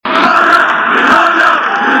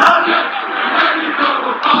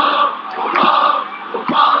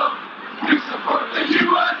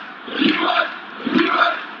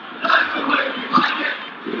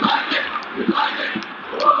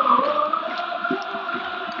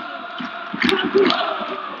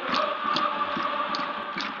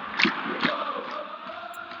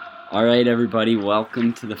All right, everybody,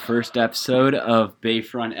 welcome to the first episode of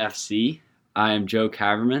Bayfront FC. I am Joe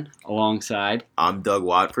Caverman, alongside... I'm Doug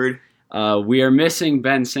Watford. We are missing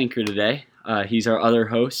Ben Sinker today. He's our other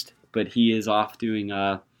host, but he is off doing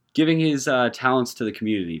giving his talents to the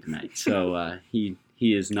community tonight, so he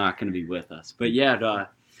is not going to be with us. But yeah,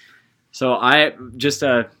 so I just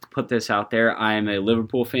put this out there. I am a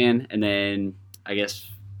Liverpool fan, and then I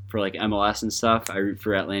guess for like MLS and stuff, I root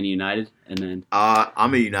for Atlanta United, and then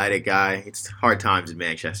I'm a United guy. It's hard times in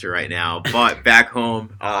Manchester right now, but back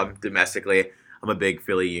home, domestically, I'm a big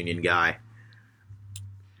Philly Union guy.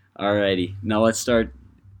 Alrighty, now let's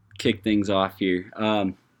kick things off here.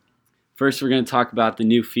 First, we're going to talk about the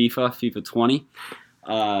new FIFA 20,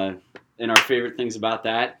 and our favorite things about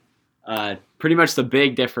that. Pretty much the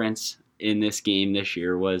big difference in this game this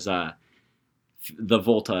year was the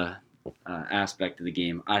VOLTA aspect of the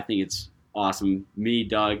game. I think it's awesome. Me,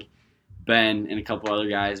 Doug, Ben, and a couple other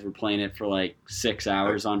guys were playing it for like 6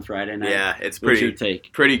 hours on Friday night. Yeah, it's What's your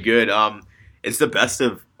take? Pretty good. It's the best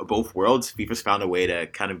of both worlds. FIFA's found a way to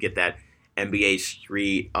kind of get that NBA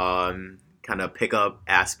Street kind of pickup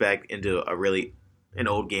aspect into an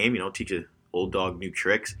old game. Teach an old dog new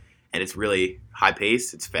tricks, and it's really high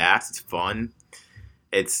paced. It's fast. It's fun.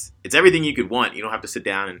 It's everything you could want. You don't have to sit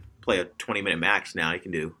down and play a 20-minute match now. You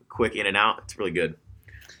can do quick in and out. It's really good.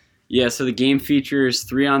 Yeah, so the game features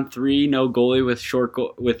 3-on-3, no goalie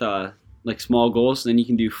with like small goals. Then you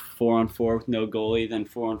can do 4-on-4 with no goalie, then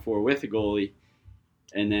 4-on-4 with a goalie,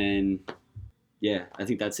 and then I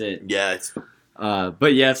think that's it. Yeah, it's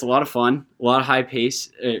a lot of fun, a lot of high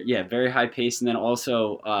pace. Very high pace, and then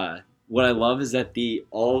also what I love is that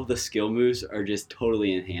all of the skill moves are just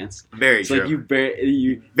totally enhanced. Very true. Like you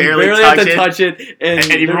barely have to touch it, and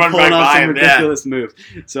you're pulling off some ridiculous move.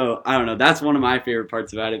 So I don't know. That's one of my favorite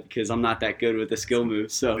parts about it because I'm not that good with the skill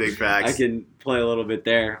moves. So big facts. I can play a little bit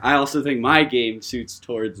there. I also think my game suits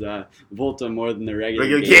towards VOLTA more than the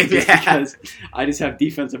regular game because I just have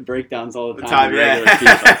defensive breakdowns all the time.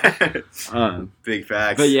 FIFA. Big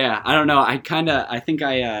facts. But yeah, I don't know. I think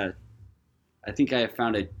I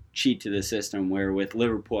found a cheat to the system where with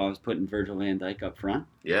Liverpool I was putting Virgil van Dijk up front.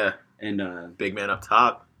 Yeah. And big man up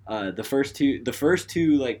top. The first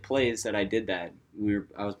two like plays that I did that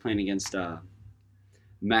I was playing against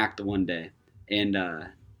Mac the one day, and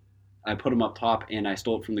I put him up top and I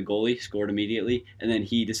stole it from the goalie, scored immediately, and then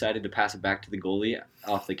he decided to pass it back to the goalie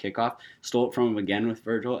off the kickoff, stole it from him again with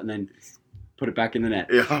Virgil, and then put it back in the net.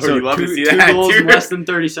 Yeah, so love to see two that. goals in less than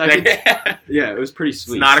 30 seconds. Yeah, it was pretty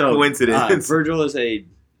sweet. It's not a coincidence. Virgil is a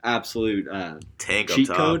absolute tank cheat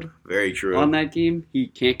up top. Code. Very true. On that game, he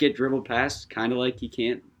can't get dribbled past, kind of like he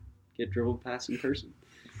can't get dribbled past in person.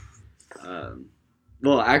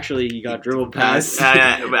 Well, actually, he got dribbled past.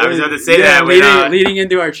 I was about to say that. Leading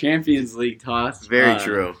into our Champions League toss. Very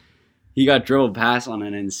true. He got dribbled past on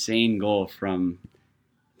an insane goal from,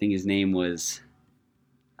 I think his name was,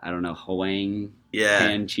 I don't know, Hwang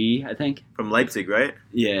Pan-Chi, I think. From Leipzig, right?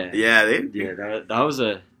 Yeah. Yeah, that was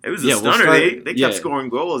a... It was a stunner. They kept scoring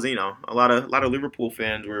goals. A lot of Liverpool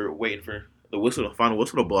fans were waiting for the final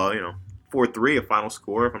whistle to blow. 4-3, a final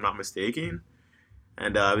score, if I'm not mistaken.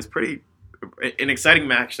 And it was an exciting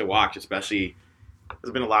match to watch. Especially,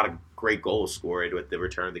 there's been a lot of great goals scored with the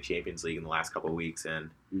return of the Champions League in the last couple of weeks, and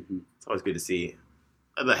it's always good to see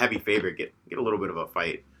the heavy favorite get a little bit of a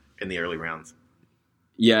fight in the early rounds.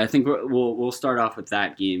 Yeah, I think we'll start off with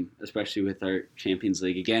that game, especially with our Champions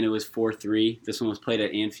League. Again, it was 4-3. This one was played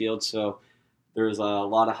at Anfield, so there was a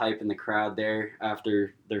lot of hype in the crowd there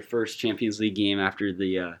after their first Champions League game after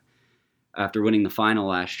winning the final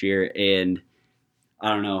last year. And I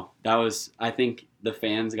don't know, I think the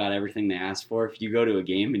fans got everything they asked for. If you go to a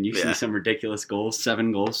game and you see some ridiculous goals,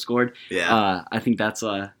 7 goals scored, I think that's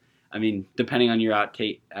depending on your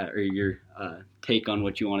outtake or your take on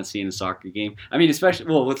what you want to see in a soccer game. Especially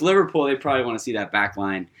with Liverpool, they probably want to see that back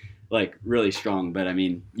line like really strong. But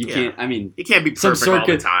you can't. You can't be perfect all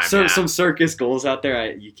the time. Some circus goals out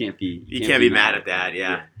there. You can't be. You can't be mad at that.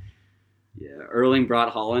 Yeah. Erling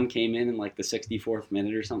Braut Haaland came in like the 64th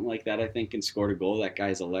minute or something like that, I think, and scored a goal. That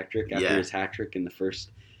guy's electric after his hat trick in the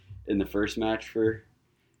first match for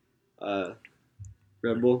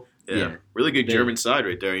Red Bull. Yeah, really good German side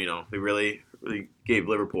right there. They really gave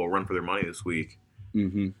Liverpool a run for their money this week.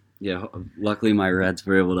 Mm-hmm. Yeah, luckily my Reds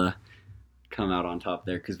were able to come out on top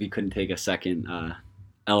there because we couldn't take a second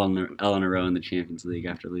L in a row in the Champions League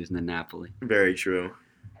after losing to Napoli. Very true.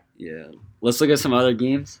 Yeah. Let's look at some other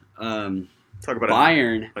games. Talk about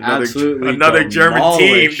Bayern absolutely another German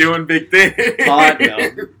team doing big things.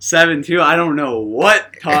 Tottenham 7-2. I don't know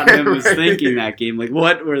what Tottenham was thinking that game. Like,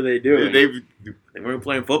 what were they doing? They weren't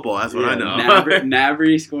playing football. That's what I know.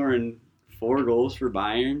 Gnabry scoring 4 goals for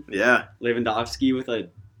Bayern. Yeah. Lewandowski with a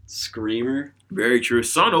screamer. Very true.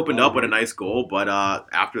 Son opened up with a nice goal, but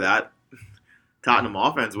after that, Tottenham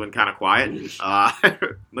offense went kind of quiet.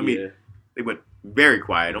 They went very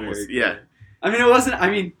quiet, almost. Yeah. I mean, it wasn't.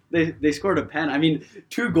 I mean, they scored a pen. I mean,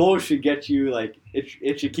 2 goals should get you like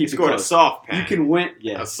it should keep. He scored a soft pen. You can win.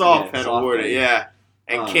 Yeah, a soft pen awarded. Yeah,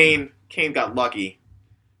 and Kane got lucky.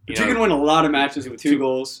 You can win a lot of matches with 2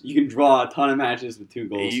 goals. You can draw a ton of matches with 2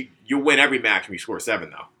 goals. You win every match when you score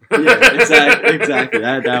 7, though. Yeah, exactly.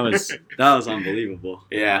 That was unbelievable.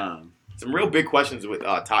 Yeah, some real big questions with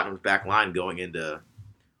Tottenham's back line going into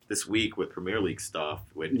this week with Premier League stuff.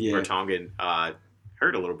 With Vertonghen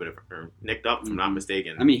hurt a little bit, or nicked up, if I'm not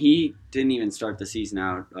mistaken. I mean, he didn't even start the season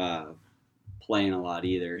out playing a lot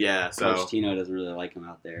either. Yeah, so Pochettino doesn't really like him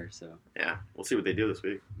out there. So yeah, we'll see what they do this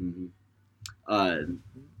week. Mm-hmm.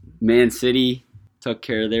 Man City took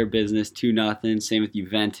care of their business 2-0. Same with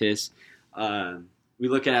Juventus. We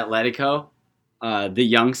look at Atletico, the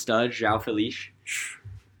young stud João Felix.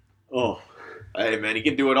 Oh, hey man, he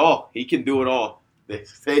can do it all. They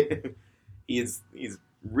say he's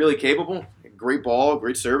really capable. Great ball,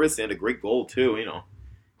 great service, and a great goal too. A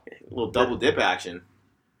little double dip action.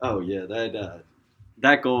 Oh yeah,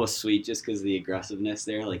 that goal was sweet just because of the aggressiveness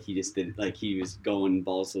there. Like he just did, like he was going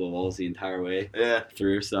balls to the walls the entire way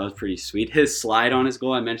through. So that was pretty sweet. His slide on his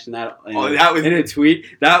goal, I mentioned that. That was in a tweet.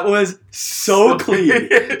 That was so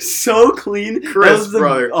clean, so clean. Chris,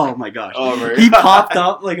 brother. Oh my gosh. Oh, right. He popped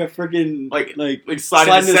up like a freaking like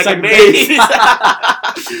sliding to second base.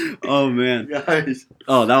 Oh man. Guys.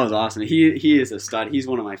 Oh, that was awesome. He is a stud. He's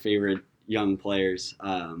one of my favorite young players.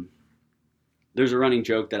 There's a running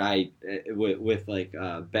joke that with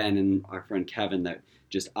Ben and our friend Kevin that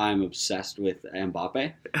just I'm obsessed with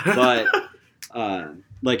Mbappe. But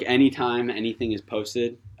like anytime anything is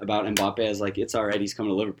posted about Mbappe, as like it's alright, he's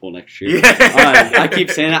coming to Liverpool next year. Yeah. I keep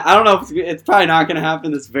saying that. I don't know if it's probably not going to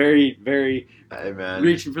happen. It's very, very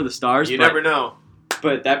reaching for the stars. You never know.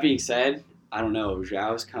 But that being said, I don't know.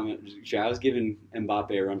 Zhao's giving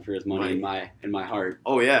Mbappe a run for his money in my heart.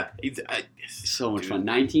 Oh yeah, he's so much fun.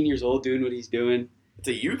 19 years old, doing what he's doing. It's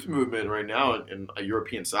a youth movement right now in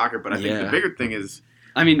European soccer, but I think the bigger thing is,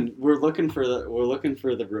 I mean, we're looking for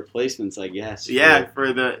the replacements, I guess. Yeah,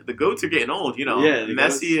 for the goats are getting old.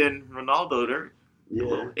 Messi and Ronaldo, they're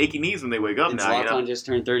little achy knees when they wake up and now. Zlatan just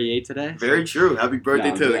turned 38 today. Very true. Happy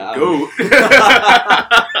birthday to the goat.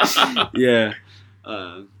 Yeah.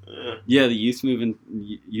 The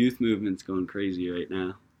youth movement's going crazy right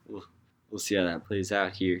now. We'll see how that plays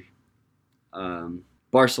out here.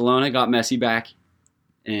 Barcelona got Messi back,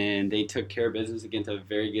 and they took care of business against a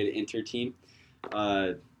very good Inter team.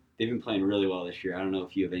 They've been playing really well this year. I don't know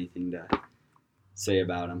if you have anything to say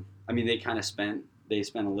about them. I mean, they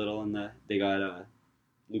spent a little they got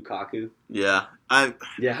Lukaku. Yeah.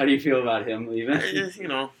 How do you feel about him leaving?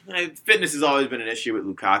 Fitness has always been an issue with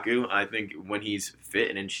Lukaku. I think when he's fit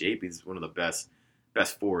and in shape, he's one of the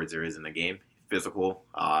best forwards there is in the game. Physical.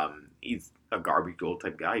 He's a garbage goal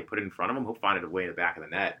type guy. You put it in front of him, he'll find it way in the back of the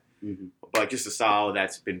net. Mm-hmm. But just the style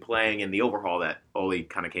that's been playing and the overhaul that Ole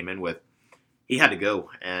kind of came in with, he had to go.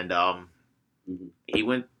 And he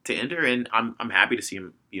went to Inter, and I'm happy to see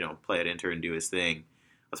him, play at Inter and do his thing,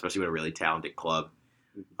 especially with a really talented club.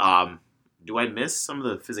 Do I miss some of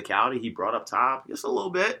the physicality he brought up top? Just a little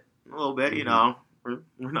bit. Mm-hmm.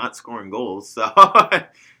 We're not scoring goals, so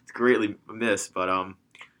it's greatly missed. But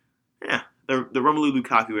the Romelu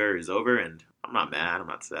Lukaku era is over, and I'm not mad. I'm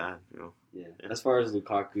not sad. Yeah. As far as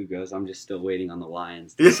Lukaku goes, I'm just still waiting on the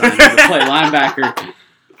Lions to sign him to play linebacker.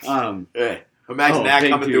 Imagine that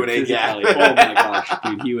coming through an A-gap. Oh my gosh,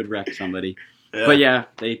 dude, he would wreck somebody. Yeah. But yeah,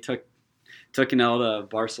 they took an L to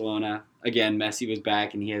Barcelona. Again, Messi was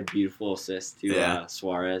back, and he had a beautiful assist to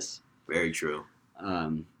Suarez. Very true.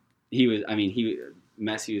 Messi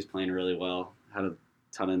was playing really well. Had a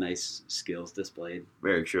ton of nice skills displayed.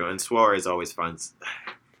 Very true. And Suarez always finds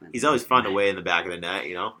he's always found a way in the back of the net,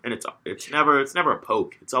 And it's never a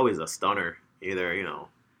poke. It's always a stunner, either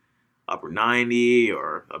upper 90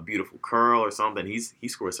 or a beautiful curl or something. He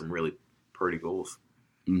scores some really pretty goals.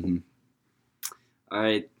 Mm-hmm. All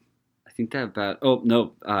right. I think that about...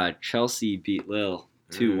 Chelsea beat Lille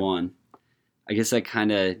 2-1. I guess that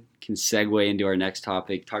kind of can segue into our next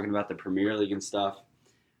topic, talking about the Premier League and stuff.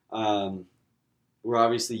 We're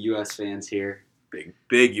obviously U.S. fans here.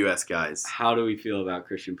 Big U.S. guys. How do we feel about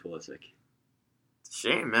Christian Pulisic? It's a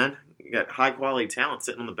shame, man. You got high-quality talent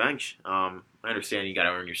sitting on the bench. I understand you got to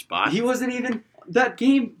earn your spot. He wasn't even the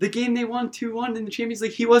game they won 2-1 in the Champions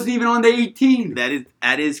League. He wasn't even on the 18.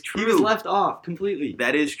 That is true. He was left off completely.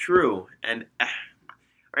 That is true. And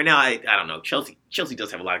right now, I don't know. Chelsea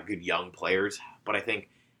does have a lot of good young players, but I think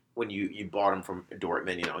when you bought him from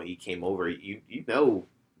Dortmund, he came over. You know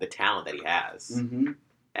the talent that he has,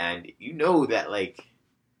 and you know that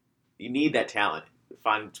you need that talent to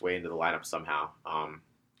find its way into the lineup somehow.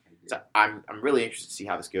 So I'm really interested to see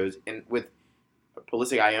how this goes. And with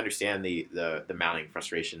Pulisic, I understand the mounting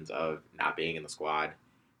frustrations of not being in the squad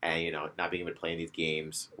and not being able to play in these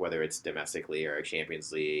games, whether it's domestically or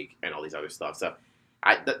Champions League and all these other stuff. So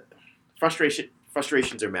the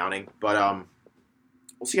frustrations are mounting, but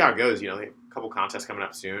we'll see how it goes. A couple contests coming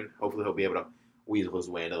up soon. Hopefully he'll be able to weasel his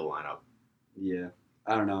way into the lineup. Yeah.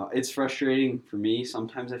 I don't know. It's frustrating for me.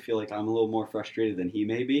 Sometimes I feel like I'm a little more frustrated than he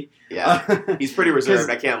may be. Yeah. He's pretty reserved.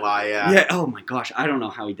 I can't lie. Yeah. Yeah. Oh my gosh. I don't know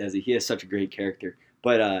how he does it. He has such a great character.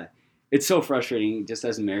 But it's so frustrating just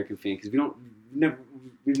as an American fan because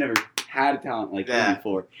we've never had a talent like him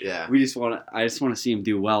before. Yeah. I just want to see him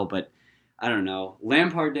do well. But I don't know.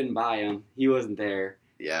 Lampard didn't buy him. He wasn't there.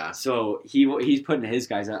 Yeah. So he's putting his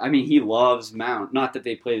guys out. I mean, he loves Mount. Not that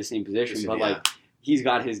they play the same position, but he's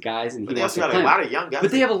got his guys, and he wants to play. But they also got a lot of young guys.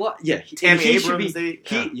 But they have a lot. Yeah, Tammy Abrams.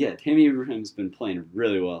 Tammy Abrams has been playing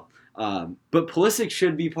really well. But Pulisic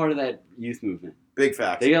should be part of that youth movement. Big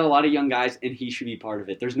facts. They got a lot of young guys, and he should be part of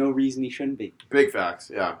it. There's no reason he shouldn't be. Big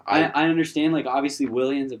facts. Yeah, I understand. Obviously,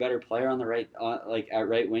 Willian's a better player on the right, at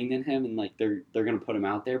right wing than him, and they're gonna put him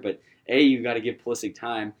out there. But A, you got to give Pulisic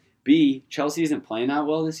time. B, Chelsea isn't playing that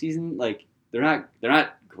well this season. They're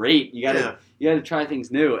not great. You gotta try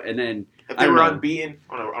things new, and then. If they were unbeaten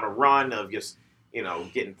on a run of just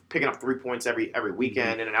picking up 3 points every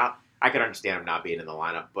weekend in and out, I could understand him not being in the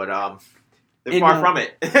lineup. But they're far from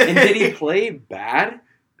it. And did he play bad?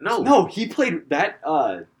 No, he played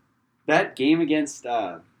that game against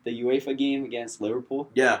the UEFA game against Liverpool.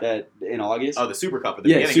 Yeah, that in August. Oh, the Super Cup at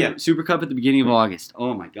the beginning. Super Cup at the beginning of August.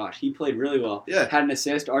 Oh my gosh, he played really well. Yeah, had an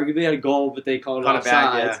assist, arguably had a goal, but they called it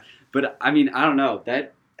offside. Yeah. But I mean, I don't know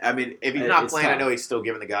that. I mean, if he's not playing, tough. I know he's still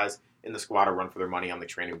giving the guys in the squad a run for their money on the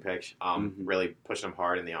training pitch, really pushing them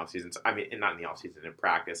hard in the offseason. I mean, not in the offseason, in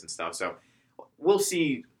practice and stuff. So we'll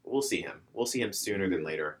see him. We'll see him sooner than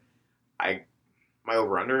later. My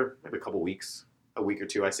over-under, maybe a week or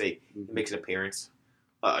two, I say he makes an appearance,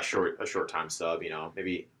 a short time sub,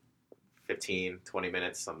 maybe 15, 20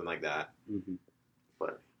 minutes, something like that. Mm-hmm.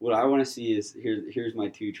 But what I want to see is, here's my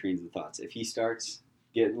two trains of thoughts. If he starts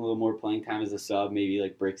getting a little more playing time as a sub,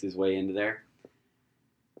 maybe breaks his way into there,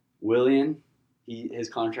 Willian, his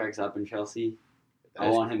contract's up in Chelsea. I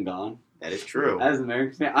want him gone. That is true. As an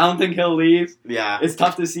American fan, I don't think he'll leave. Yeah. It's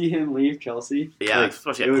tough to see him leave Chelsea. Yeah,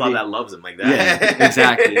 especially a club that loves him like that. Yeah,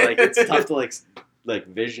 exactly. It's tough to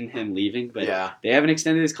vision him leaving, but they haven't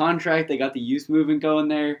extended his contract. They got the youth movement going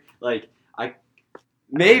there.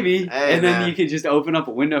 Maybe, and then you could just open up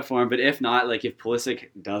a window for him. But if not, if Pulisic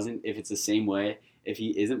doesn't, if it's the same way, if he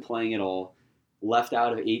isn't playing at all, left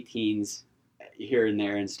out of 18s here and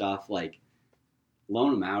there and stuff,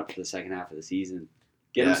 loan him out for the second half of the season.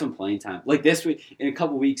 Get him some playing time. This week, in a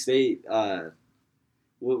couple weeks, we'll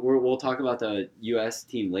talk about the U.S.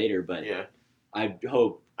 team later, but I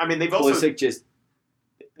hope. I mean, they've Pulisic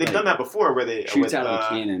done that before, where they shoots out of a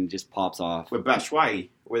cannon and just pops off with Batshuayi,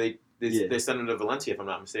 where they send him to Valencia, if I'm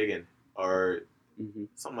not mistaken, or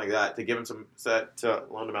something like that, to give him to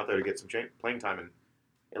loan him out there to get some playing time, and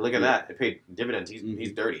look at that, it paid dividends.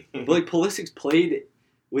 He's dirty. But Pulisic's played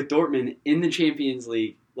with Dortmund in the Champions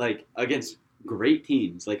League, against great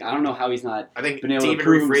teams. I don't know how he's not. I think been able to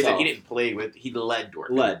prove himself. He didn't play with. He led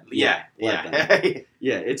Dortmund. Yeah.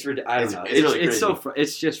 It's I don't know.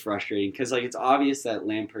 It's just frustrating because it's obvious that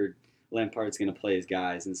Lampard's going to play his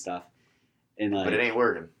guys and stuff, and but it ain't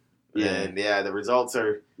working. Yeah, and the results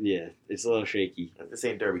are. Yeah, it's a little shaky. This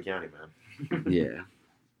ain't Derby County, man. Yeah.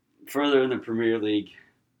 Further in the Premier League,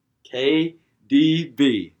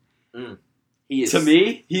 KDB. To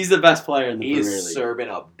me, he's the best player in the Premier League. He's serving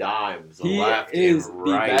up dimes left and right. He is the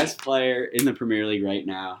best player in the Premier League right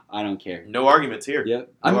now. I don't care. No arguments here.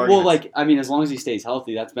 Yep. As long as he stays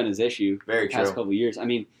healthy, that's been his issue. Very the past couple of years. I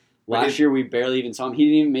mean, last year we barely even saw him. He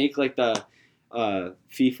didn't even make the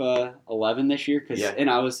FIFA 11 this year. And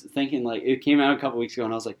I was thinking it came out a couple weeks ago,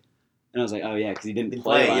 and I was like, oh yeah, because he didn't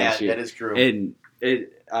play last year. That is true. And I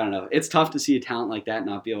don't know. It's tough to see a talent like that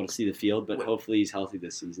not be able to see the field, but hopefully he's healthy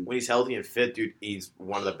this season. When he's healthy and fit, dude, he's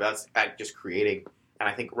one of the best at just creating. And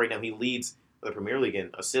I think right now he leads the Premier League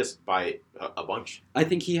in assists by a bunch. I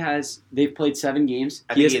think they've played 7 games.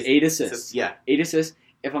 He has 8 assists. Yeah. 8 assists.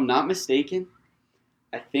 If I'm not mistaken,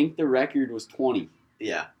 I think the record was 20.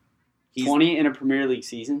 Yeah. 20 in a Premier League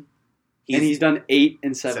season. And he's done 8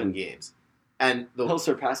 in 7 games. And he'll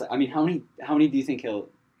surpass it. I mean, how many do you think he'll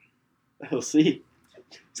see?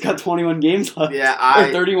 He's got 21 games left. Yeah,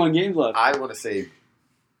 or 31 games left. I want to say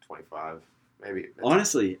 25, maybe.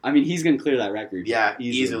 Honestly, I mean, he's going to clear that record. Yeah,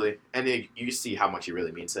 easily. And then you see how much he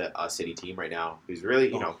really means to a City team right now. Who's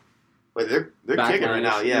really, but they're kicking right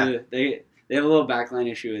now. Yeah, they have a little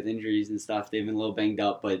backline issue with injuries and stuff. They've been a little banged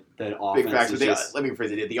up, but the offense big facts. is just... Let me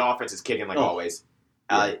rephrase it. The offense is kicking like always,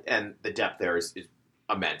 and the depth there is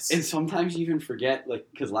immense. And sometimes you even forget,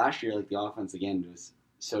 because last year, the offense again was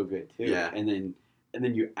so good too. Yeah. And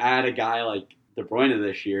then you add a guy like De Bruyne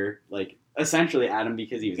this year, essentially add him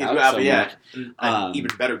because he was out so much. An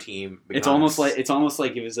even better team. It's almost like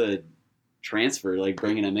it was a transfer,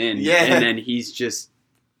 bringing him in. Yeah. And then he's just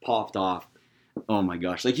popped off. Oh my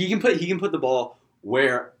gosh! He can put the ball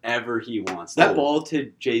wherever he wants. That ball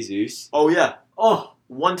to Jesus. Oh yeah. Oh,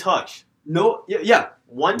 one touch. No. Yeah.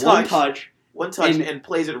 One touch. And and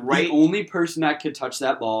plays it right. The only person that could touch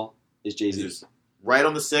that ball is Jesus. Right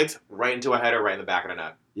on the 6th, right into a header, right in the back of the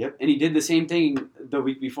net. Yep, and he did the same thing the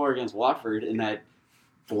week before against Watford in that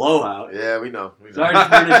blowout. Yeah, we know. Sorry to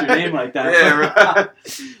tarnish your name like that. Yeah, right.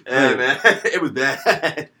 Yeah, man. It was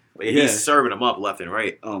bad. But he's serving them up left and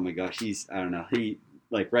right. Oh, my gosh. I don't know. He,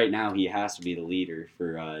 right now, he has to be the leader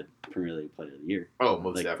for Premier League Player of the Year. Oh,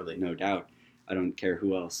 most definitely. No doubt. I don't care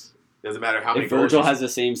who else. Doesn't matter how many goals. If Virgil has the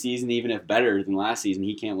same season, even if better than last season,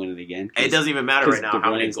 he can't win it again. It doesn't even matter right now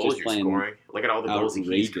how many goals you're scoring. Look at all the goals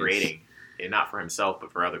he's creating. And not for himself,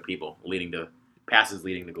 but for other people. Passes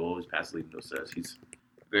leading the goals, passes leading the assists. He's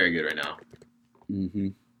very good right now. Mm-hmm.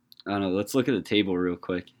 I don't know. Let's look at the table real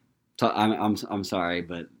quick. I'm sorry,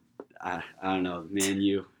 but I don't know.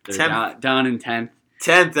 Man, they're down in 10th.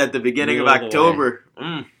 10th at the beginning of October.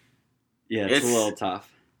 Yeah, it's a little tough.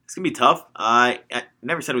 It's going to be tough. I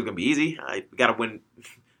never said it was going to be easy. We got to win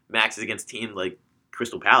matches against teams like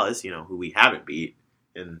Crystal Palace, who we haven't beat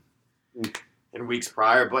in weeks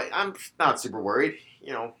prior. But I'm not super worried.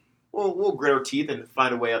 We'll grit our teeth and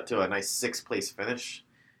find a way up to a nice 6th place finish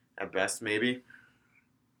at best, maybe.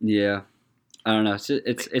 Yeah. I don't know.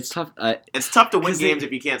 It's tough. It's tough to win games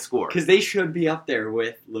if you can't score. Because they should be up there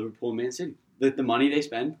with Liverpool and Man City. The money they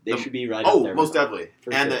spend, they should be right up there. Oh, most definitely.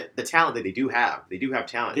 And the talent that they do have. They do have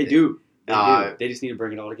talent. They do. They just need to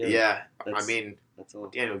bring it all together. Yeah. That's all.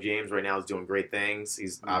 Daniel James right now is doing great things.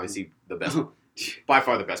 He's obviously the best, by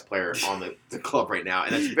far the best player on the club right now.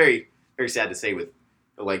 And that's very, very sad to say with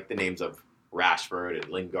the names of Rashford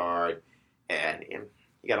and Lingard. And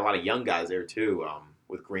you got a lot of young guys there too,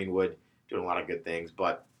 with Greenwood doing a lot of good things.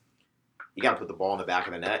 But you got to put the ball in the back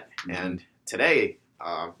of the net. Mm-hmm. And today,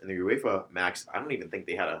 in the UEFA match, I don't even think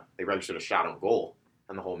they registered a shot on goal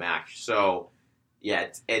in the whole match. So, yeah,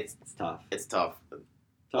 it's tough. It's tough.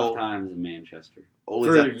 Tough times in Manchester.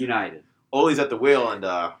 For United. Ole's at the wheel, and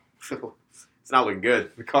it's not looking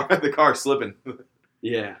good. The car's slipping.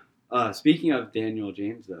 Yeah. Speaking of Daniel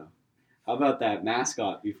James, though, how about that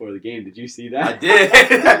mascot before the game? Did you see that? I did.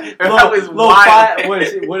 That was wild.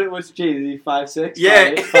 What was James? Is he 5'6"?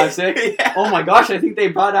 Yeah. 5'6"? Yeah. Oh my gosh! I think they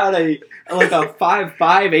brought out a 5'5",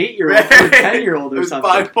 8-year-old or 10-year-old or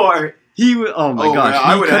something. It was 5'4". He was. Oh my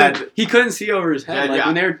gosh! Man, he couldn't see over his head.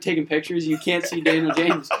 When they're taking pictures, you can't see Daniel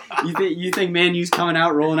James. You think Man U's coming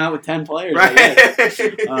out rolling out with 10 players? Right.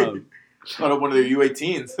 Caught up one of their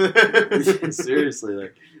U18s.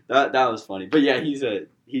 Seriously, that was funny. But yeah, he's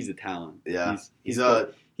a talent. Yeah, he's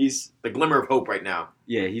the glimmer of hope right now.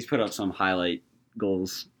 Yeah, he's put up some highlight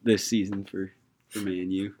goals this season for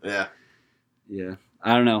Man U. Yeah. Yeah.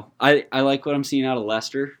 I don't know. I like what I'm seeing out of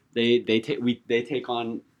Leicester. They take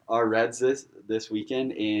on our Reds this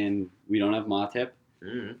weekend, and we don't have Matip,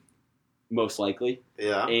 most likely.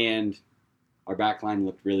 Yeah. And our back line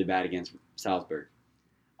looked really bad against Salzburg.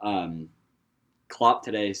 Klopp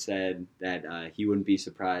today said that he wouldn't be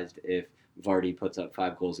surprised if Vardy puts up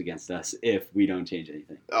 5 goals against us if we don't change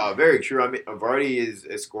anything. Very true. I mean, Vardy is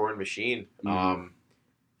a scoring machine. Mm-hmm.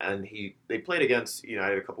 And they played against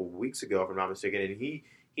United a couple of weeks ago, if I'm not mistaken, and he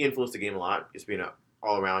influenced the game a lot, just being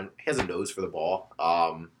all around. He has a nose for the ball.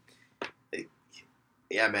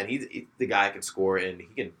 Yeah, man, he's the guy who can score, and he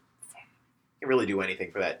can really do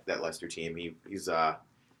anything for that Leicester team. He's kind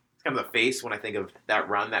of the face when I think of that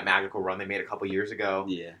magical run they made a couple years ago.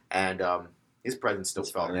 Yeah, and his presence still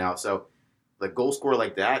felt now. So the goal scorer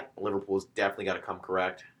like that, Liverpool's definitely got to come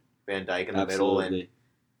correct. Van Dijk in the middle and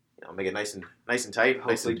make it nice and tight.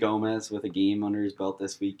 Hopefully Gomez with a game under his belt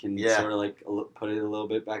this week can sort of put it a little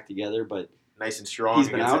bit back together. But nice and strong he's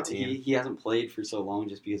been against out. that team. He hasn't played for so long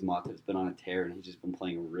just because Matip's been on a tear and he's just been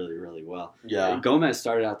playing really, really well. Yeah. Gomez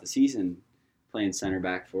started out the season playing center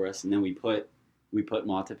back for us, and then we put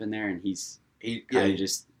Matip in there, and he kind of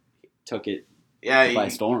just took it by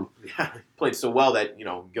storm. Yeah, played so well that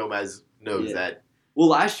Gomez knows that. Well,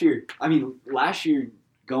 last year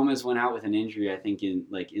Gomez went out with an injury. I think in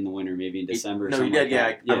the winter, maybe in December. No, he did.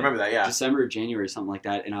 I remember that. Yeah, December or January, something like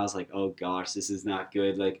that. And I was like, oh gosh, this is not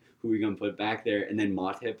good. Like, who are we gonna put back there? And then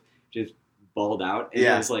Matip just balled out, and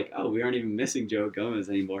it was like, oh, we aren't even missing Joe Gomez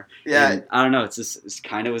anymore. Yeah, and I don't know. It's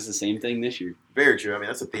kind of was the same thing this year. Very true. I mean,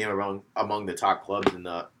 that's the theme among the top clubs in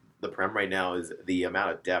the Prem right now is the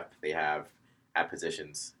amount of depth they have at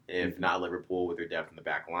positions. If not Liverpool with their depth in the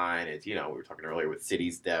back line, it's we were talking earlier with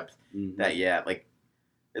City's depth. That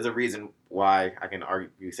there's a reason why I can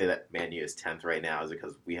say that Man U is 10th right now is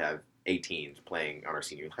because we have 18s playing on our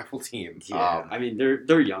senior level team. Yeah, I mean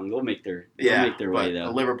they're young. They'll make their way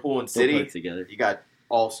though. Liverpool and City put it together. You got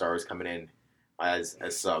all-stars coming in as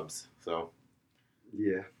subs. So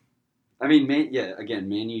yeah, I mean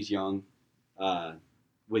Man U's young.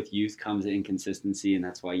 With youth comes inconsistency, and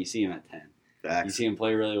that's why you see him at 10. Facts. You see him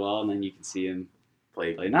play really well, and then you can see him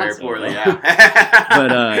play not very so poorly. well. Yeah,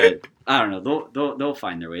 but I don't know. They'll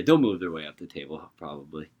find their way. They'll move their way up the table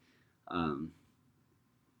probably.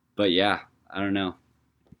 But yeah, I don't know.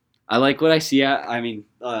 I like what I see. A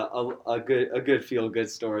good feel good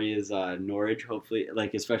story is Norwich. Hopefully,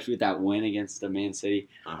 especially with that win against the Man City,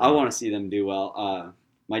 I want to see them do well.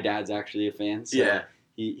 My dad's actually a fan, so yeah.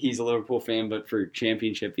 He's a Liverpool fan, but for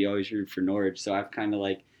championship, he always rooted for Norwich. So I've kind of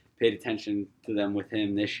paid attention to them with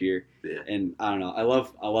him this year. Yeah. And I don't know. I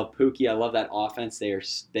love Pookie. I love that offense. They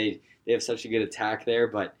have such a good attack there,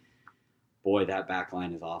 but boy, that back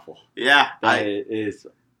line is awful. Yeah, that's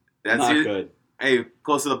not good. Hey,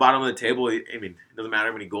 close to the bottom of the table. I mean, it doesn't matter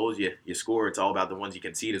how many goals you score. It's all about the ones you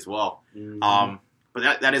concede as well. Mm-hmm.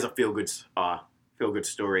 But that is a feel good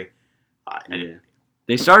story. Yeah.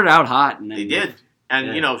 They started out hot, and then they did.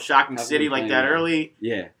 And, shocking City like that early,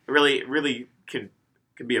 really can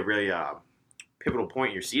be a really pivotal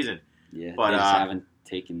point in your season. Yeah, but they just haven't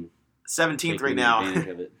taken 17th right now. Advantage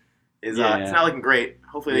of it. It's not looking great.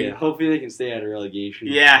 Hopefully they can stay out of relegation.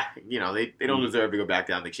 Yeah, they don't deserve to go back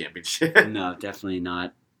down the championship. No, definitely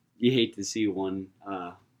not. You hate to see one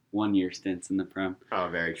year stints in the Prem. Oh,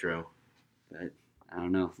 very true. But I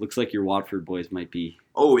don't know. Looks like your Watford boys might be.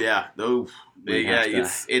 Oh yeah,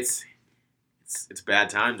 it's bad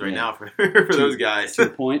times right now for those guys. 2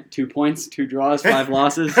 points, 2 draws, 5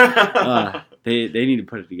 losses. They need to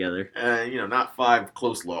put it together. Not 5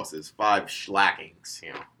 close losses, 5 schlackings.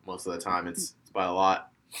 Most of the time it's by a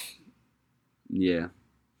lot. Yeah.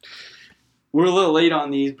 We're a little late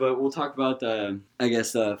on these, but we'll talk about the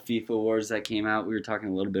FIFA awards that came out. We were talking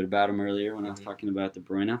a little bit about them earlier when I was talking about De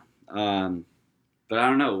Bruyne. But I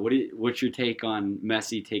don't know. What's your take on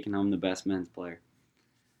Messi taking home the best men's player?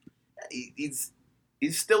 He's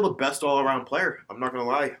still the best all-around player. I'm not gonna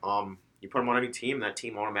lie. You put him on any team, that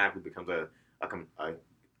team automatically becomes a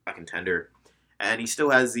contender, and he still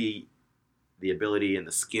has the ability and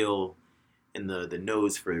the skill and the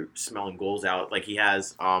nose for smelling goals out like he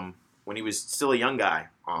has when he was still a young guy.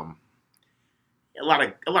 A lot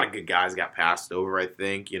of good guys got passed over. I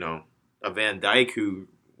think a Van Dijk who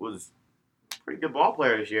was a pretty good ball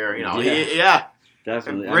player this year.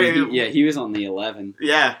 Definitely. He was on the 11.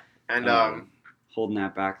 Yeah. And holding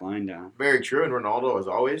that back line down. Very true. And Ronaldo, as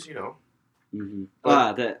always, Mm-hmm.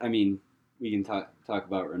 We can talk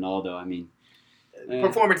about Ronaldo.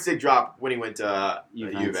 Performance did drop when he went to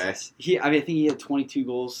Juve. I think he had 22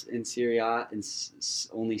 goals in Serie A, and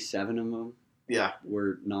only 7 of them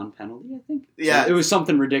were non-penalty, I think. Yeah. So it was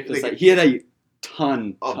something ridiculous. He had a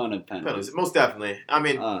ton of penalties. Most definitely.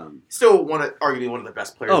 Still arguably one of the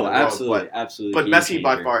best players in the world. Absolutely. But Messi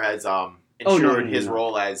by far has ensured his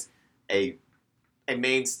role as a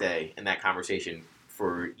mainstay in that conversation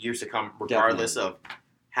for years to come, regardless of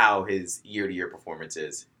how his year-to-year performance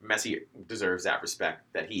is. Messi deserves that respect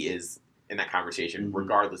that he is in that conversation,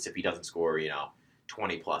 regardless if he doesn't score,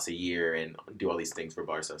 20 plus a year and do all these things for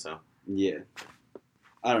Barca. So yeah,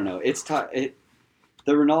 I don't know. It's tough. The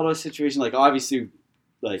Ronaldo situation, obviously,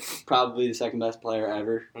 probably the second best player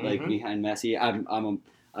ever, behind Messi.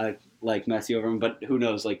 I like Messi over him, but who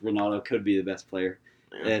knows? Ronaldo could be the best player.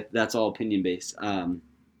 Yeah. That's all opinion based.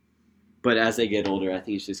 But as they get older, I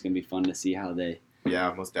think it's just gonna be fun to see how they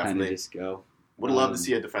most definitely just go. Would love to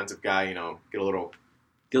see a defensive guy, get a little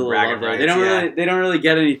love there. They don't really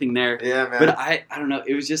get anything there. Yeah, man. But I don't know.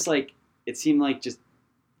 It was just it seemed like just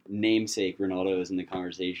namesake Ronaldo was in the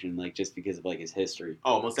conversation, just because of his history.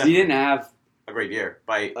 Oh, most definitely. He didn't have a great year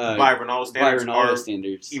by Ronaldo standards. By Ronaldo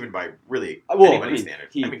standards, even by really well, anybody's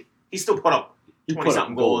standards. He still put up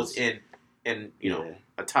 20-something goals in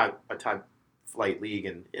a top flight league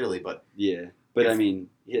in Italy, but but I mean,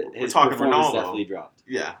 his performance definitely dropped.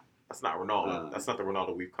 Yeah, that's not Ronaldo. That's not the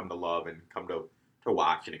Ronaldo we've come to love and come to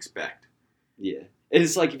watch and expect. Yeah,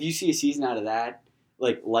 it's like if you see a season out of that,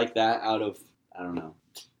 like that out of I don't know.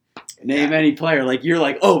 Name any player, you're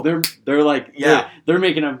like, oh, they're like, they're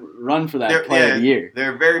making a run for that player of the year.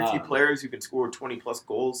 There are very few players who can score 20-plus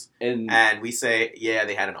goals, and we say,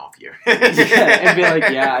 they had an off year. And be like,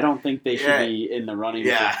 I don't think they should be in the running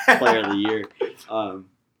for player of the year.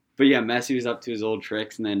 But Messi was up to his old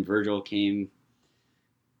tricks, and then Virgil came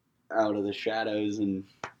out of the shadows and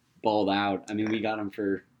balled out. I mean, we got him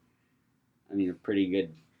for, a pretty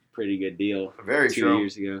good deal. Very 2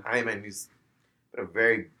 years ago. I mean, he's been a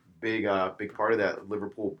very big part of that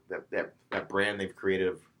Liverpool that brand they've created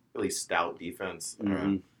of really stout defense.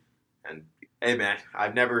 Mm-hmm. And hey, man,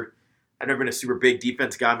 I've never been a super big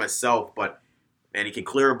defense guy myself, but man, he can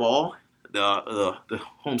clear a ball. The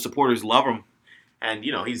home supporters love him, and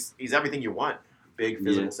he's everything you want. Big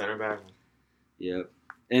physical center back. Yep.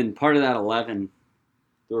 And part of that 11,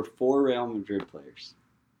 there were 4 Real Madrid players.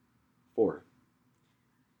 4.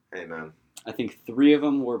 Hey, man. I think 3 of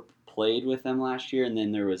them were played with them last year, and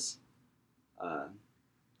then there was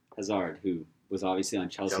Hazard, who was obviously on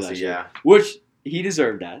Chelsea last year, which he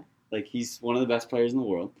deserved that. He's one of the best players in the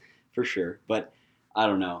world, for sure. But I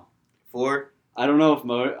don't know. 4? I don't know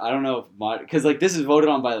if because this is voted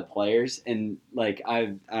on by the players, and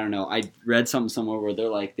I don't know. I read something somewhere where they're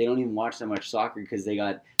like they don't even watch that much soccer because they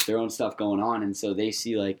got their own stuff going on, and so they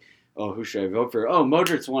see who should I vote for? Oh,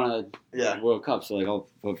 Modric's won a World Cup, so I'll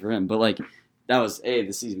vote for him. But that was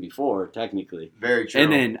the season before, technically. Very true.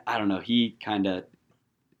 And then I don't know, he kind of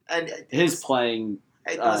his playing.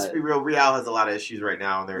 Hey, let's be real. Real has a lot of issues right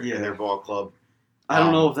now in their ball club. I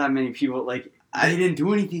don't know if that many people they didn't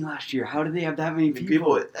do anything last year. How did they have that many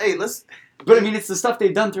people? Hey, let's. But it's the stuff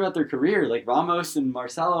they've done throughout their career. Ramos and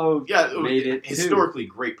Marcelo made it historically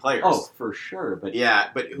too. Great players. Oh, for sure. But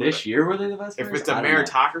this year were they the best? If players? It's a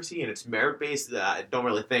meritocracy and it's merit based, I don't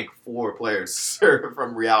really think 4 players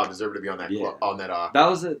from Real deserve to be on that club, on that.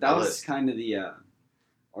 That was kind of the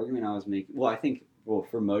argument I was making. Well, I think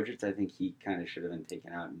for Modric, I think he kind of should have been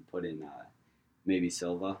taken out and put in maybe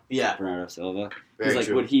Silva. Yeah, Bernardo Silva. Because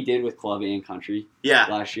what he did with club and country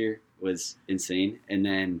last year was insane. And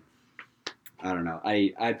then I don't know.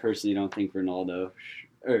 I personally don't think Ronaldo.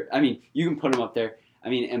 You can put him up there.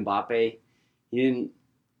 Mbappe, he didn't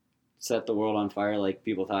set the world on fire like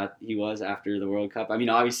people thought he was after the World Cup.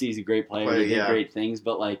 Obviously he's a great player. He did great things,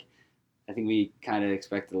 but I think we kind of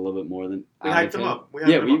expected a little bit more than. We hyped him up.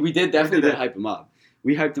 We did definitely hype him up.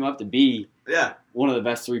 We hyped him up to be one of the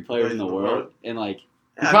best 3 players in the world, and he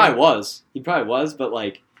probably was. He probably was, but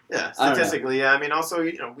statistically, also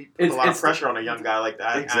we put a lot of pressure on a young guy like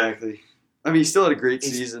that. Exactly. He still had a great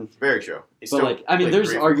season. Very true. But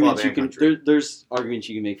there's arguments you can there's arguments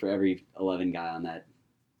you can make for every 11 guy on that.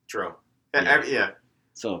 True.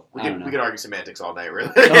 So we could argue semantics all night,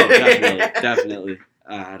 really. Oh, definitely.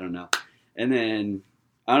 I don't know. And then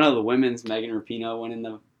I don't know, the women's Megan Rapinoe went in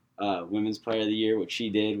the Women's Player of the Year. What she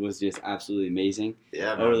did was just absolutely amazing.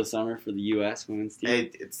 Yeah, over the summer for the U.S. women's team.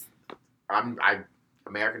 Hey, I'm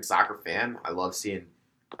American soccer fan. I love seeing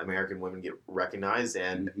American women get recognized,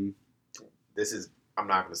 and this is. I'm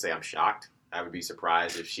not going to say I'm shocked. I would be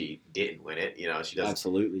surprised if she didn't win it. She does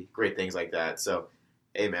absolutely great things like that. So,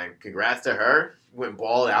 hey, man, congrats to her. Went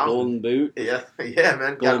balled out. Golden boot. Yeah,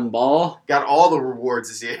 man. Golden ball. Got all the rewards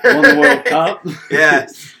this year. Won the World Cup. Yeah.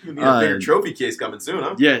 You need a bigger trophy case coming soon,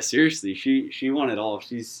 huh? Yeah, seriously. She won it all.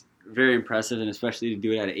 She's very impressive, and especially to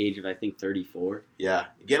do it at an age of, I think, 34. Yeah.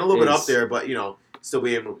 Getting a little bit up there, but, still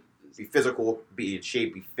be able to be physical, be in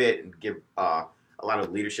shape, be fit, and give a lot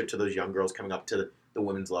of leadership to those young girls coming up to the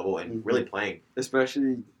women's level and really playing.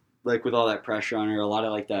 Especially, with all that pressure on her, a lot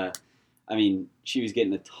of, she was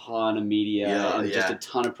getting a ton of media and just a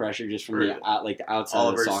ton of pressure just from the outside all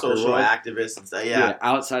of the soccer social world. Activists and stuff.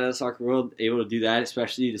 Outside of the soccer world, able to do that,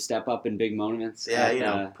 especially to step up in big moments.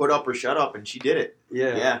 Put up or shut up, and she did it.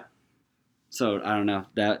 Yeah. So I don't know.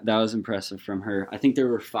 That was impressive from her. I think there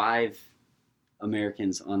were 5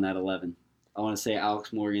 Americans on that 11. I want to say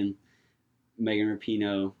Alex Morgan, Megan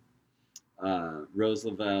Rapinoe, Rose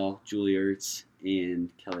Lavelle, Julie Ertz, and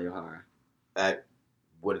Kelly O'Hara. That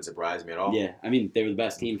wouldn't surprise me at all. Yeah, they were the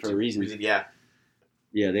best team for a reason. Yeah.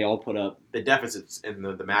 Yeah, they all put up... The deficits in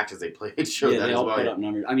the matches they played showed that as well. Yeah, they all put up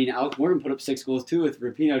numbers. Alex Morgan put up 6 goals too with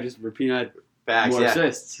Rapinoe. Rapinoe had bags, more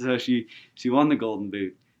assists. So she won the Golden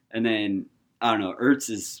Boot. And then, I don't know,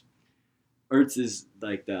 Ertz Ertz is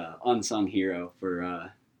like the unsung hero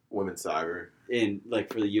for women's soccer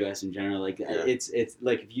for the U.S. in general. Like it's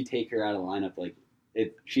like if you take her out of lineup, like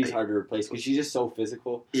she's hard to replace because she's just so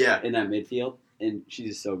physical. Yeah. In that midfield, and she's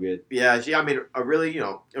just so good. Yeah, a really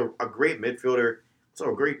a great midfielder,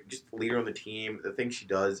 also a great just leader on the team. The things she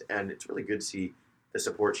does, and it's really good to see the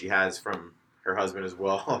support she has from her husband as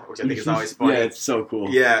well, which I think is always funny. Yeah, it's so cool.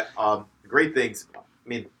 Yeah, great things. I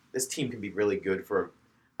mean, this team can be really good for,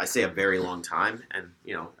 I say, a very long time. And,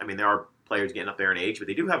 there are players getting up there in age, but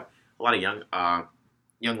they do have a lot of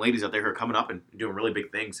young ladies out there who are coming up and doing really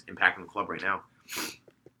big things, impacting the club right now.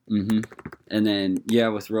 Mm-hmm. And then,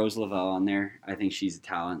 with Rose Lavelle on there, I think she's a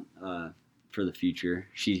talent for the future.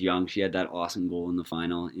 She's young. She had that awesome goal in the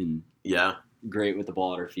final. Great with the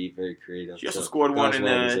ball at her feet, very creative. She also scored one in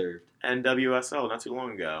the NWSL not too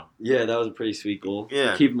long ago. Yeah, that was a pretty sweet goal.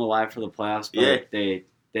 Yeah. Keep them alive for the playoffs, but they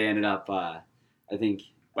ended up, I think,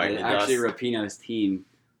 actually Rapinoe's team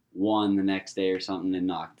won the next day or something and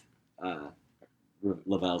knocked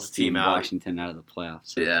Lavelle's team out. Washington out of the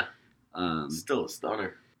playoffs. So, yeah. Still a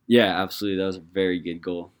stunner. Yeah, absolutely. That was a very good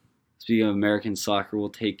goal. Speaking of American soccer, we'll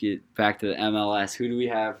take it back to the MLS. Who do we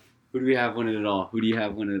have winning it all? Who do you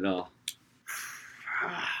have winning it all?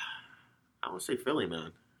 I want to say Philly,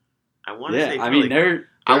 man. I want to say Philly. I mean, they're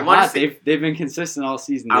hot. They've been consistent all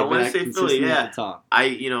season. I want to say Philly, yeah. At the top.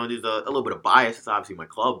 There's a little bit of bias. It's obviously my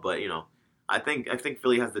club, but I think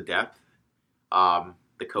Philly has the depth,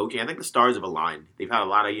 the coaching. I think the stars have aligned. They've had a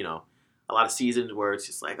lot of seasons where it's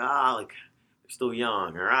just like they're still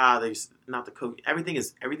young, or they're just not the coach. Everything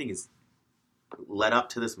is led up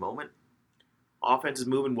to this moment. Offense is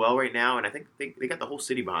moving well right now, and I think they got the whole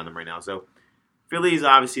city behind them right now. So Philly's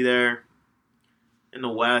obviously there in the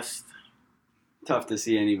West. Tough to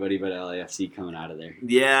see anybody but LAFC coming out of there.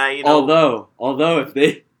 Yeah, Although if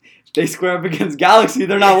they square up against Galaxy,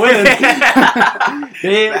 they're not winning.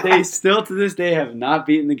 They still to this day have not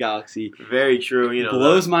beaten the Galaxy. Very true.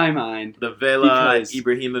 Blows my mind. The Vela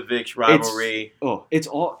Ibrahimovic rivalry. It's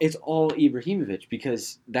all Ibrahimovic,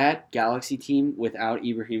 because that Galaxy team without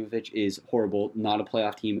Ibrahimovic is horrible. Not a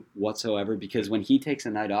playoff team whatsoever. Because when he takes a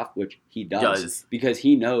night off, which he does. Because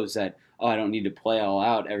he knows that I don't need to play all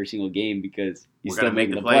out every single game because he's still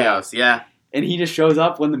making the playoffs. Yeah, and he just shows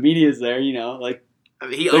up when the media's there.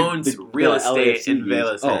 He owns real estate in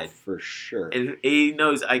Vela's head. Oh, for sure. And he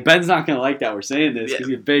knows. Ben's not going to like that we're saying this because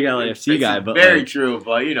he's a big LAFC guy. But very true,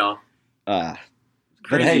 but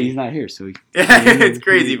but hey, he's not here, so it's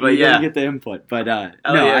crazy. But we get the input. But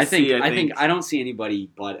LAFC, I think I don't see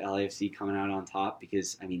anybody but LAFC coming out on top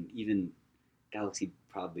because even Galaxy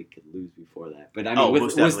probably could lose before that. But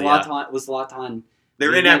with Zlatan.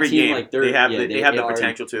 They're in every team, game. They have the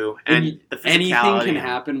potential to, and the physicality. Anything can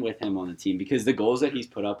happen with him on the team because the goals that he's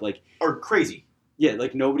put up, are crazy. Yeah,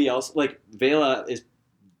 nobody else. Vela is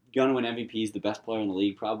gonna win MVP. He's the best player in the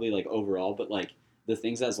league, probably overall. But the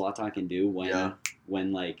things that Zlatan can do when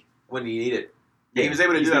you need it. Yeah, he was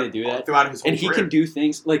able to do that throughout his whole career. And he can do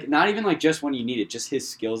things not even just when you need it, just his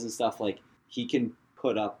skills and stuff. He can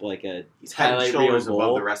put up he's head and shoulders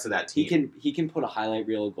above the rest of that team. He can put a highlight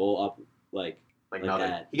reel goal up like nothing.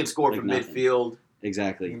 That. He can score from midfield.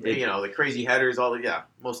 Exactly. The crazy headers,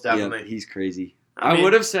 most definitely. Yeah, he's crazy. I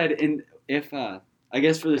would have said if I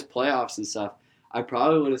guess for this playoffs and stuff, I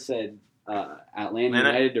probably would have said Atlanta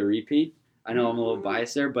United to repeat. I know I'm a little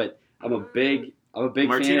biased there, but I'm a big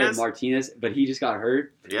fan of Martinez, but he just got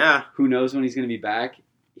hurt. Yeah. Who knows when he's going to be back?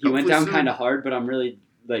 He went down kind of hard, but I'm really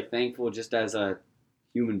thankful just as a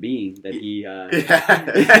human being that he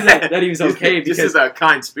that he was okay because just as a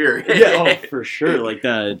kind spirit. For sure.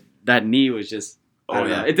 That knee was just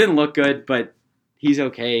it didn't look good, but he's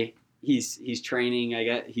okay. He's training. I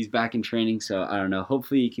guess he's back in training, so I don't know.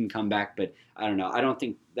 Hopefully he can come back, but I don't know. I don't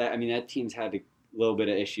think that. That team's had a little bit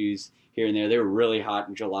of issues here and there. They were really hot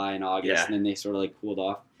in July and August, and then they sort of cooled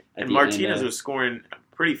off. And Martinez was scoring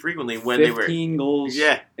pretty frequently when they were 15 goals,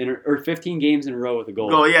 or 15 games in a row with a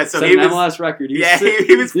goal. Oh yeah, so he was MLS record. He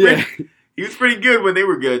was he was pretty good when they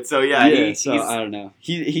were good. So I don't know.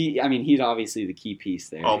 He's obviously the key piece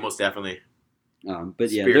there. Oh, most definitely. But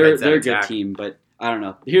they're a good team. But I don't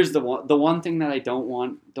know. Here's the one thing that I don't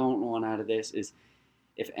want out of this is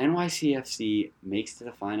if NYCFC makes to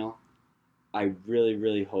the final, I really,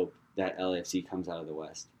 really hope that LAFC comes out of the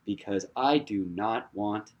West because I do not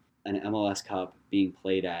want an MLS Cup being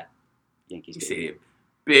played at Yankee Stadium.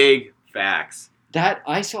 Big facts. That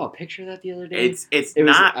I saw a picture of that the other day. It's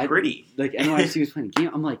not pretty. NYC was playing a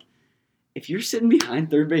game. I'm like, if you're sitting behind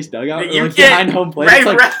third base dugout or You like get- behind home plate, right, it's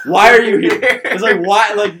like, right. why are you here? It's like,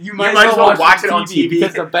 why? Like, you might as well watch it on TV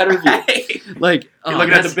because it's a better view. Like, You're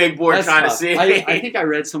looking at the big board trying tough. to see. I think I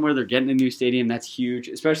read somewhere they're getting a new stadium. That's huge,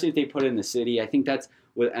 especially if they put it in the city. I think that's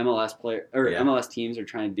what MLS teams are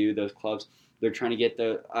trying to do. Those clubs, they're trying to get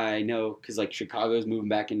I know because like Chicago's moving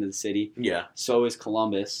back into the city. Yeah. So is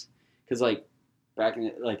Columbus, because like back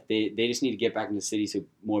in they just need to get back into the city so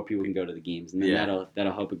more people can go to the games, and then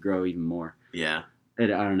that'll help it grow even more. Yeah. I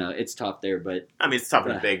don't know. It's tough there, but I mean, it's tough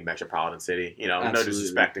in a big metropolitan city. You know, absolutely. No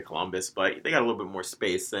disrespect to Columbus, but they got a little bit more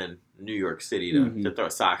space than New York City to throw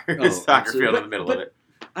a soccer field in the middle of it.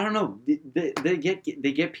 I don't know. They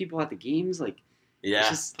get people at the games. Like,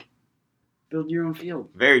 just build your own field.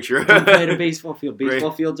 Very true. Don't play at a baseball field.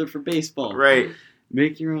 Baseball fields are for baseball. Right.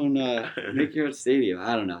 Make your own stadium.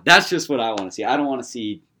 I don't know. That's just what I want to see. I don't want to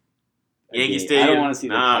see Yankee Stadium. I don't want to see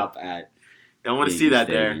the Cup at. Don't want to see that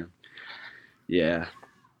Stadium. there. Yeah.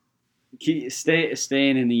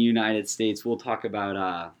 Staying in the United States, we'll talk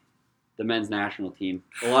about the men's national team.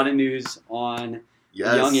 A lot of news on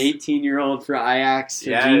the young 18-year-old for Ajax,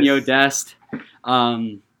 Serginho Dest.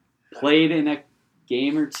 Played in a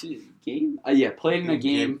game or two. Played in a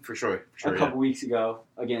game for sure. A couple weeks ago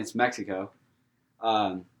against Mexico.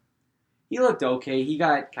 He looked okay. He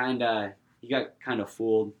got kind of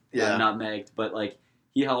fooled, nutmegged, but like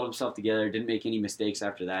he held himself together. Didn't make any mistakes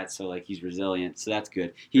after that. So like he's resilient. So that's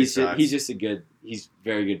good. He's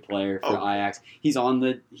very good player for Ajax. He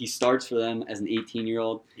starts for them as an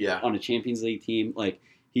 18-year-old on a Champions League team. Like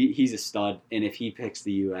he's a stud. And if he picks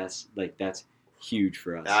the U.S., like that's huge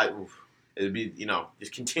for us. It'd be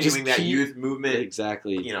just continuing that youth movement.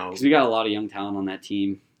 Exactly. Because we got a lot of young talent on that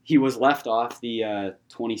team. He was left off the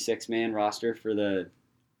 26-man roster for the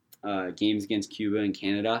games against Cuba and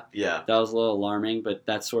Canada. Yeah, that was a little alarming, but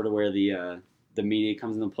that's sort of where the media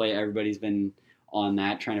comes into play. Everybody's been on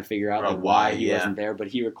that trying to figure out why he wasn't there, but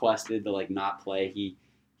he requested to not play.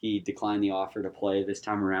 He declined the offer to play this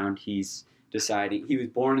time around. He's deciding he was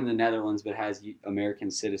born in the Netherlands but has American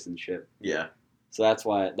citizenship. Yeah. So that's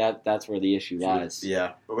why that's where the issue lies.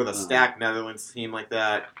 Yeah, but with a stacked Netherlands team like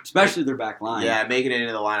that, especially their back line. Yeah, making it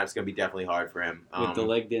into the lineup is going to be definitely hard for him. With De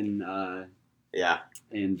Ligt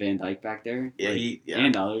and Van Dijk back there. Yeah,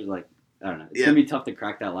 and others I don't know. It's going to be tough to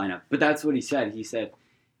crack that lineup. But that's what he said. He said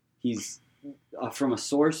he's from a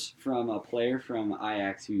source from a player from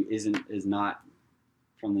Ajax who is not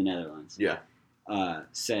from the Netherlands. Yeah,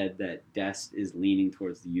 said that Dest is leaning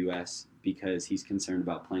towards the U.S. because he's concerned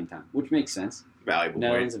about playing time, which makes sense. Valuable.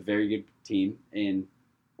 Netherlands is a very good team, and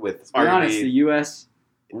to be honest, the U.S.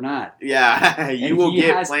 we're not. Yeah, you will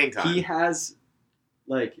get playing time. He has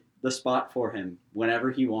the spot for him whenever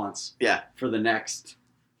he wants. Yeah, for the next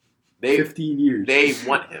 15 years. They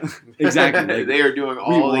want him exactly. They are doing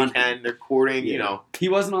all they can. They're courting. Yeah. He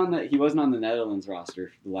wasn't on the Netherlands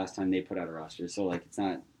roster the last time they put out a roster, so it's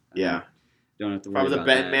not. Yeah, don't have to worry about that. If I was a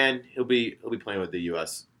betting man, he'll be playing with the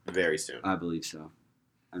U.S. very soon. I believe so.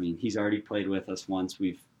 I mean, he's already played with us once.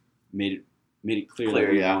 We've made it clear that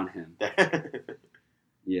we want him.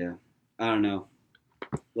 Yeah. I don't know.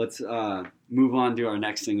 Let's move on to our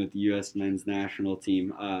next thing with the U.S. men's national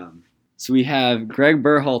team. So we have Greg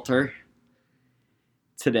Berhalter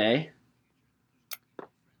today.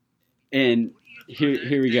 And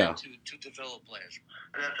here we go. To develop players.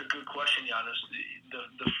 That's a good question, Giannis.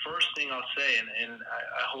 The first thing I'll say, and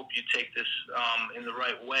I hope you take this in the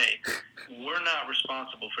right way, we're not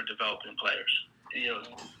responsible for developing players.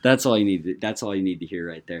 That's all you need. That's all you need to hear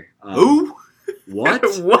right there. Who? What?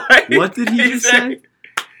 What did he just say?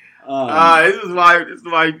 This is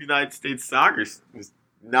why United States soccer is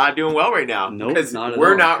not doing well right now. Nope, because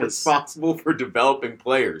we're not responsible for developing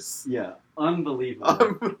players. Yeah,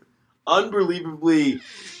 unbelievable. Unbelievably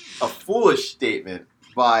a foolish statement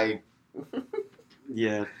by.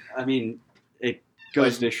 Yeah, I mean, it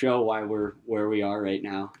goes to show why we're where we are right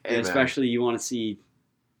now. And especially you want to see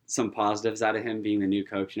some positives out of him being the new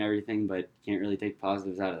coach and everything, but can't really take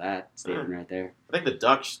positives out of that statement right there. I think the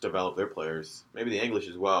Dutch develop their players. Maybe the English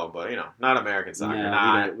as well, but, not American soccer.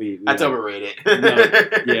 That's overrated.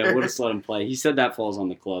 Yeah, we'll just let him play. He said that falls on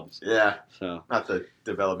the clubs. Yeah. So not the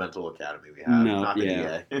developmental academy we have. No, not the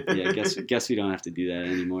DA. Yeah, guess we don't have to do that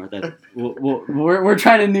anymore. We're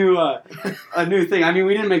trying a new thing. I mean,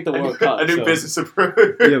 we didn't make the World Cup. A new business approach.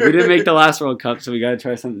 Yeah, we didn't make the last World Cup, so we got to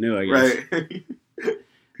try something new, I guess. Right.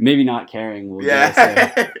 Maybe not caring.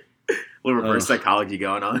 A little reverse psychology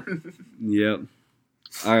going on. Yep.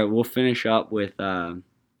 All right, we'll finish up with our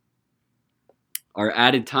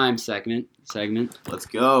added time segment. Let's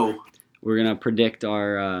go. We're going to predict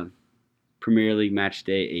our Premier League Match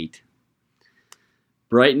Day 8.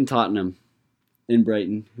 Brighton, Tottenham. In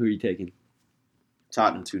Brighton, who are you taking?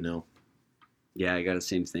 Tottenham 2-0. Yeah, I got the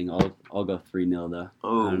same thing. I'll go 3-0 though.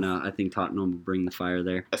 Oh. I don't know. I think Tottenham will bring the fire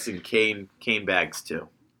there. I think Kane bags too.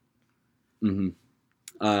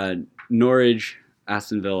 Mm-hmm. Norwich,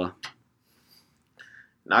 Aston Villa.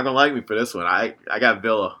 Not gonna like me for this one. I got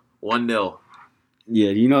Villa 1-0.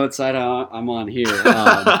 Yeah, you know what side I'm on here.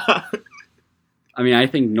 I mean, I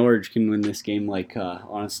think Norwich can win this game.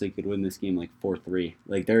 Honestly, could win this game 4-3.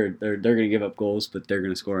 Like they're gonna give up goals, but they're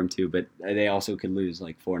gonna score them too. But they also could lose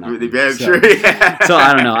 4-0. So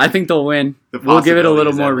I don't know. I think they'll win. We'll give it a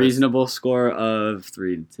little more reasonable score of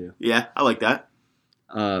 3-2. Yeah, I like that.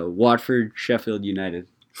 Watford, Sheffield United.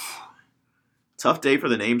 Tough day for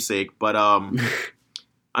the namesake, but I'm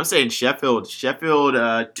saying Sheffield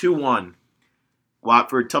 2-1.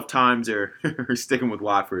 Watford, tough times are sticking with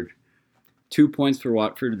Watford. 2 points for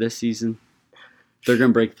Watford this season. They're going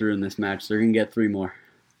to break through in this match. They're going to get 3 more.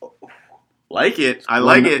 Like it. I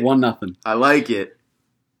like it. 1-0. I like it.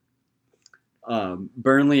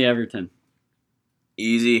 Burnley, Everton.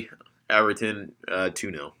 Easy. Everton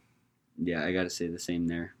 2-0. Yeah, I got to say the same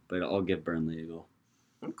there. But I'll give Burnley a goal.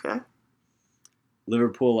 Okay.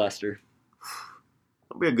 Liverpool, Leicester.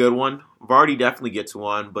 That'll be a good one. Vardy definitely gets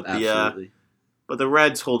one, but the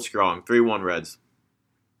Reds hold strong. 3-1 Reds.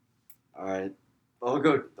 All right, I'll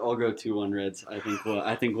go 2-1 Reds. I think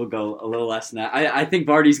we'll go a little less than that. I think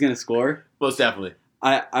Vardy's gonna score. Most definitely.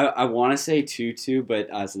 I want to say 2-2, but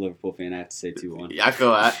as a Liverpool fan, I have to say 2-1. Yeah, I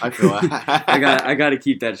feel that. I got to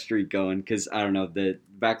keep that streak going because I don't know, the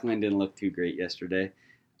backline didn't look too great yesterday,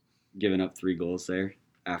 giving up 3 goals there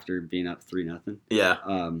after being up 3-0. Yeah.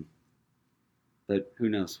 But who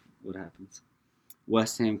knows what happens?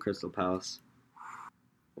 West Ham, Crystal Palace.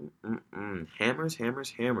 Hammers. I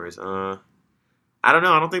don't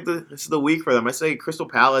know. I don't think this is the week for them. I say Crystal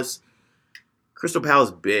Palace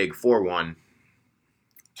big, 4-1.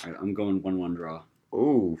 All right, I'm going 1-1 draw.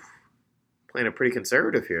 Ooh. Playing it pretty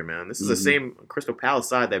conservative here, man. This is the same Crystal Palace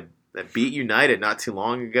side that beat United not too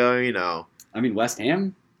long ago, you know. I mean, West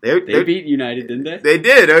Ham? They beat United, didn't they? They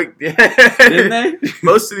did. Didn't they?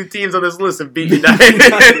 Most of the teams on this list have beat United.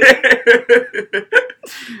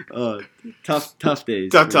 Tough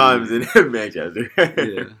days. Tough times in Manchester.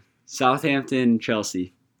 Yeah. Southampton,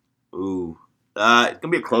 Chelsea. Ooh. It's going to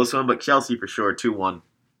be a close one, but Chelsea for sure, 2-1.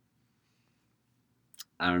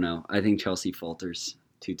 I don't know. I think Chelsea falters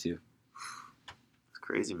 2-2. It's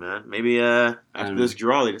crazy, man. Maybe after this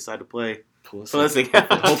draw, they decide to play Pulisic.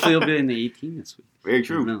 Hopefully he'll be in the 18 this week. Very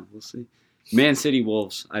true. No, we'll see. Man City,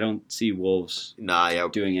 Wolves. I don't see Wolves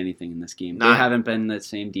doing anything in this game. They haven't been the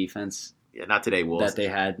same defense. Yeah, not today, Wolves. That they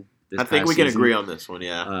had this I think we season. can agree on this one,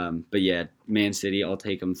 yeah. But yeah, Man City, I'll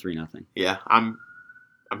take them 3-0. Yeah, I'm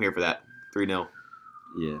here for that. 3-0.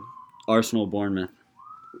 Yeah. Arsenal, Bournemouth.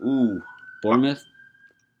 Ooh. Bournemouth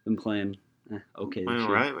been playing okay this year.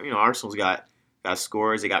 Right? You know, Arsenal's got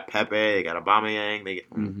scores. They got Pepe. They got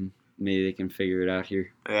Aubameyang. Maybe they can figure it out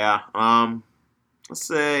here. Yeah. Let's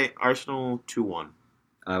say Arsenal 2-1.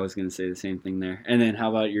 I was going to say the same thing there. And then how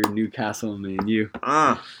about your Newcastle Man U?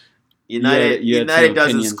 United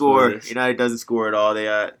doesn't score. United doesn't score at all. They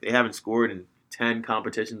haven't scored in 10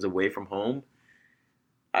 competitions away from home.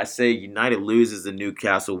 I say United loses to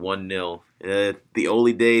Newcastle 1-0. The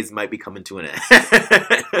Ole days might be coming to an end.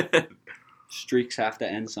 Streaks have to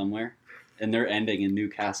end somewhere, and they're ending in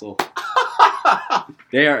Newcastle.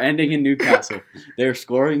 They are ending in Newcastle. They are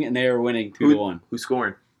scoring and they are winning 2-1. Who's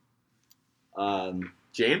scoring?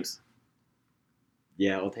 James?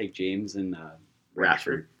 Yeah, I'll take James and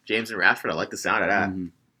Rashford. James and Rashford. I like the sound of that. Mm-hmm.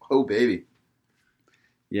 Oh, baby.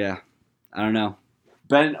 Yeah. I don't know.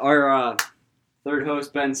 Ben, our third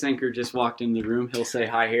host, Ben Sinker, just walked in the room. He'll say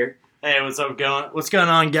hi here. Hey, what's going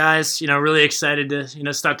on, guys? Really excited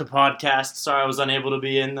to start the podcast. Sorry I was unable to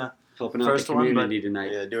be in the helping out first the one, community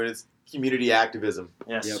tonight. Yeah, doing his community activism.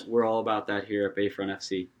 Yes. Yep, we're all about that here at Bayfront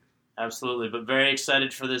FC. Absolutely, but very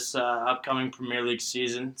excited for this upcoming Premier League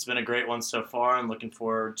season. It's been a great one so far, and looking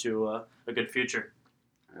forward to a good future.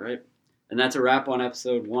 All right. And that's a wrap on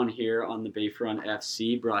episode 1 here on the Bayfront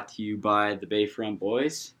FC, brought to you by the Bayfront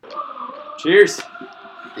Boys. Cheers.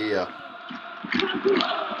 Yeah.